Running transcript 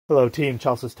Hello team,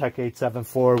 Chelsea's Tech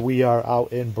 874. We are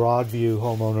out in Broadview.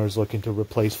 Homeowners looking to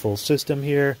replace full system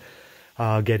here.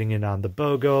 Getting in on the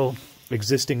BOGO.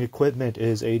 Existing equipment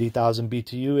is 80,000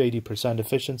 BTU, 80%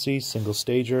 efficiency, single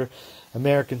stager,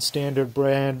 American Standard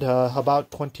brand,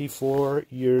 about 24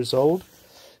 years old,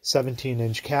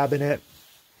 17-inch cabinet.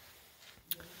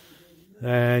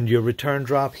 And your return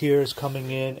drop here is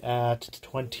coming in at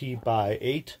 20 by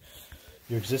 8.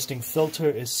 Your existing filter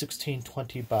is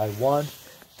 1620 by 1.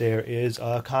 There is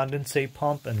a condensate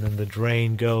pump, and then the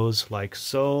drain goes like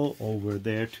so over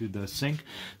there to the sink.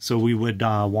 So we would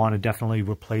want to definitely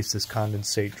replace this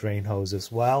condensate drain hose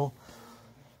as well.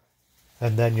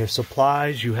 And then your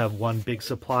supplies, you have one big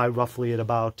supply roughly at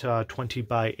about 20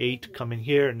 by 8 coming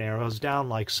here. It narrows down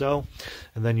like so.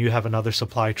 And then you have another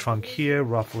supply trunk here,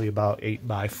 roughly about 8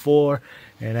 by 4.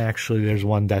 And actually there's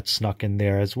one that's snuck in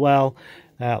there as well.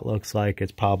 That looks like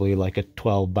it's probably like a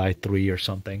 12 by 3 or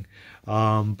something.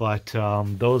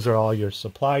 Those are all your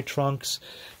supply trunks.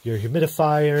 Your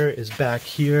humidifier is back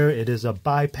here. It is a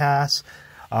bypass.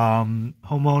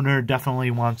 Homeowner definitely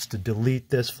wants to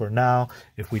delete this for now.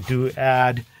 If we do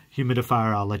add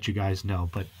humidifier, I'll let you guys know.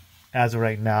 But as of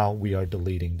right now, we are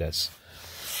deleting this.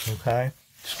 Okay?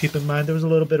 Just keep in mind there was a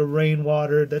little bit of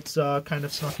rainwater that's kind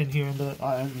of snuck in here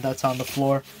and that's on the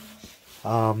floor.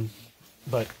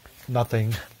 But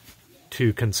nothing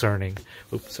too concerning.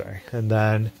 Oops, sorry. And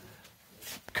then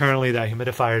currently that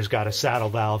humidifier's got a saddle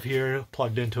valve here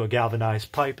plugged into a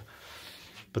galvanized pipe.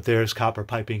 But there's copper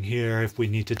piping here if we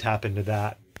need to tap into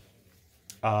that.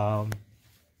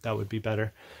 That would be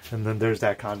better. And then there's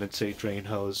that condensate drain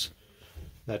hose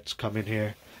that's coming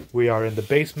here. We are in the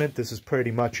basement. This is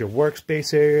pretty much your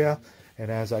workspace area. And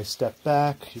as I step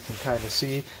back, you can kind of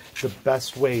see the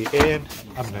best way in.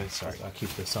 I'll keep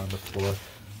this on the floor.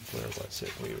 Where was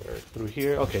it? We were through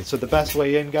here. Okay, so the best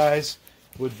way in, guys,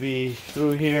 would be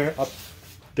through here. Up,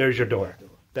 there's your door.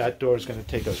 That door is going to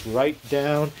take us right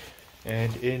down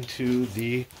and into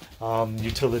the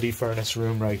utility furnace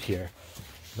room right here.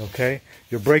 Okay,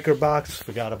 your breaker box,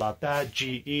 forgot about that.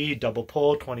 GE double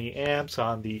pole, 20 amps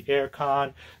on the air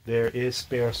con. There is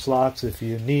spare slots if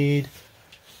you need.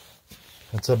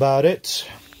 That's about it,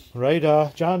 right?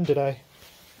 John, did I?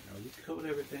 Covered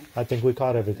everything. I think we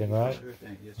caught everything, right?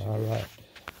 Everything. Yes, all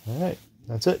right.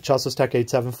 That's it. Chelsea's Tech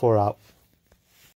 874 out.